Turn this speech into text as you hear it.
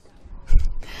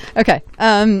Okay.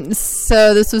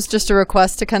 So this was just a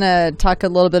request to kind of talk a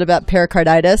little bit about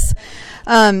pericarditis.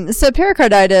 So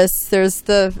pericarditis, there's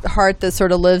the heart that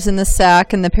sort of lives in the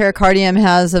sac, and the pericardium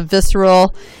has a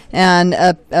visceral and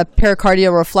a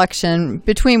pericardial reflection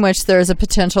between which there's a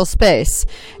potential space.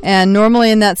 And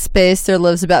normally in that space there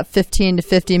lives about 15 to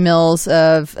 50 mils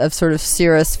of sort of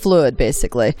serous fluid,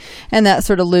 basically. And that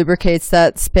sort of lubricates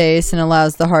that space and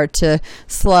allows the heart to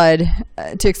slide,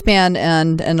 to expand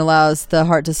and allows the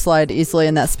heart to slide easily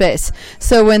in that space.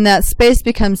 So when that space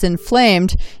becomes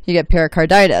inflamed, you get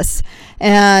pericarditis.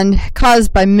 And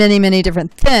caused by many, many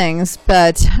different things,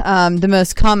 but the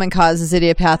most common cause is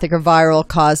idiopathic or viral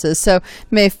causes. So it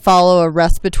may follow a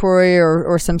respiratory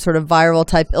or some sort of viral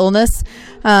type illness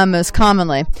most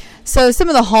commonly. So some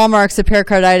of the hallmarks of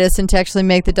pericarditis, and to actually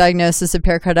make the diagnosis of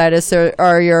pericarditis,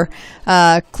 are your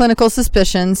clinical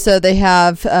suspicions. So they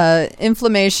have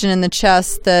inflammation in the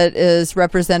chest that is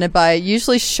represented by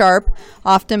usually sharp,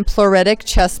 often pleuritic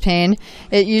chest pain.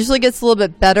 It usually gets a little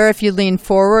bit better if you lean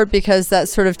forward because that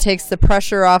sort of takes the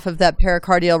pressure off of that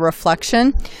pericardial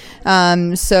reflection.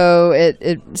 So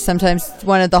it sometimes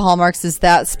one of the hallmarks is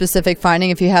that specific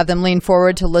finding. If you have them lean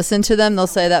forward to listen to them, they'll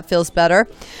say that feels better.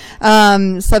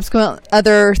 Subsequent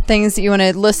other things that you want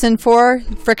to listen for: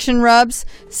 friction rubs,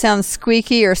 sounds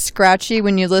squeaky or scratchy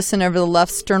when you listen over the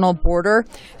left sternal border,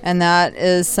 and that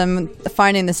is some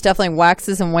finding that's definitely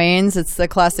waxes and wanes. It's the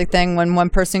classic thing: when one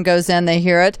person goes in, they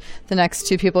hear it, the next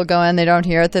two people go in, they don't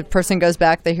hear it, the person goes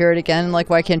back, they hear it again, like,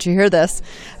 why can't you hear this?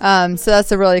 So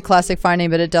that's a really classic finding,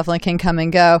 but it definitely can come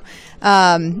and go.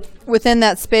 Within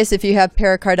that space, if you have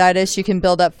pericarditis, you can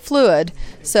build up fluid.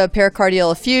 So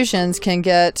pericardial effusions can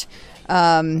get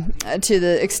to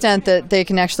the extent that they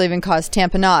can actually even cause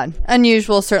tamponade.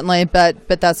 Unusual, certainly, but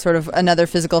that's sort of another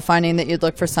physical finding that you'd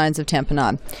look for signs of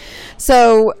tamponade.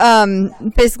 So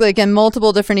basically, again,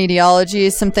 multiple different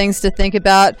etiologies, some things to think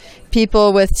about.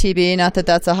 People with TB, not that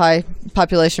that's a high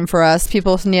population for us.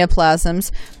 People with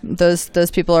neoplasms,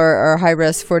 those people are high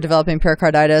risk for developing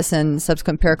pericarditis and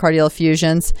subsequent pericardial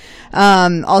effusions.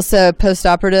 Also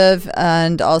postoperative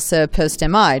and also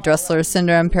post-MI, Dressler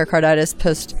syndrome, pericarditis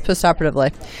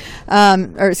postoperatively.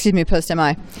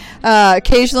 Post-MI.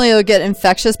 Occasionally you'll get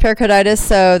infectious pericarditis,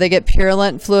 so they get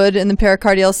purulent fluid in the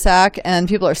pericardial sac, and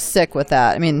people are sick with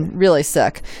that. I mean, really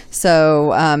sick.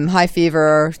 So high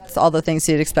fever, all the things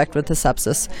you'd expect with the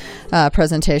sepsis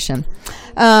presentation.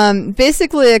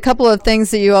 Basically, a couple of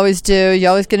things that you always do. You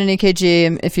always get an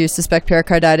EKG if you suspect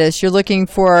pericarditis. You're looking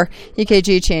for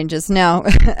EKG changes. Now,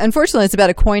 unfortunately, it's about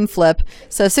a coin flip.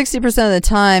 So 60% of the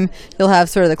time, you'll have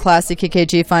sort of the classic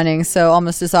EKG findings. So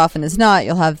almost as often as not,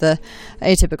 you'll have the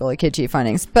atypical EKG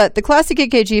findings. But the classic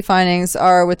EKG findings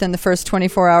are within the first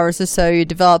 24 hours or so, you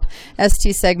develop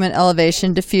ST segment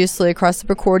elevation diffusely across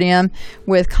the precordium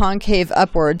with concave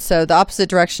upward, so the opposite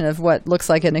direction of what looks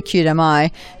like an acute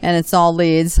MI, and it's all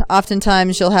leads.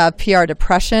 Oftentimes you'll have PR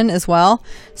depression as well.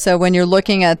 So when you're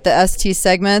looking at the ST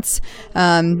segments,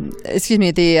 the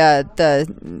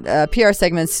PR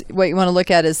segments, what you want to look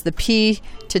at is the P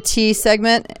to T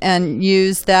segment and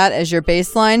use that as your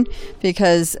baseline,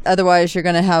 because otherwise you're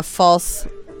going to have false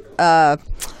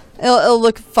it'll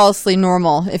look falsely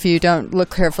normal if you don't look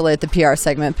carefully at the PR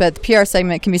segment. But the PR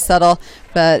segment can be subtle,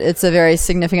 but it's a very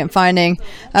significant finding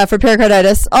for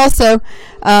pericarditis. Also,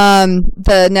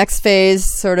 the next phase,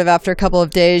 sort of after a couple of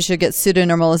days, you'll get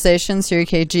pseudonormalization, so your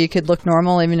EKG could look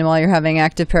normal even while you're having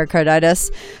active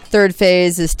pericarditis. Third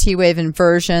phase is T-wave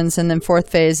inversions, and then fourth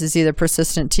phase is either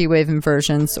persistent T-wave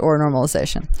inversions or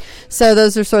normalization. So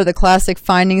those are sort of the classic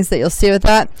findings that you'll see with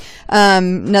that.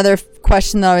 Another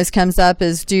question that always comes up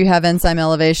is, do you have enzyme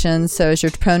elevation? So is your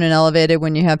troponin elevated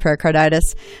when you have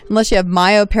pericarditis? Unless you have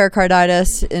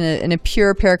myopericarditis, in a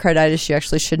pure pericarditis, you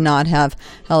actually should not have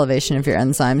elevation of your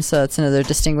enzymes. So that's another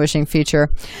distinguishing feature.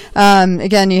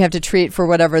 Again, you have to treat for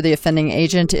whatever the offending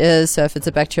agent is. So if it's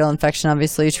a bacterial infection,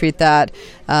 obviously you treat that.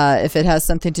 If it has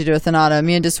something to do with an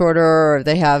autoimmune disorder, or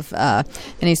they have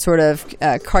any sort of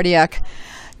cardiac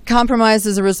compromise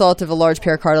as a result of a large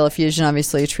pericardial effusion,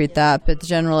 obviously you treat that, but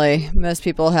generally most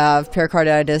people have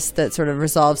pericarditis that sort of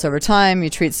resolves over time. You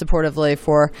treat supportively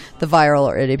for the viral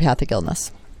or idiopathic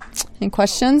illness. Any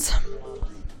questions?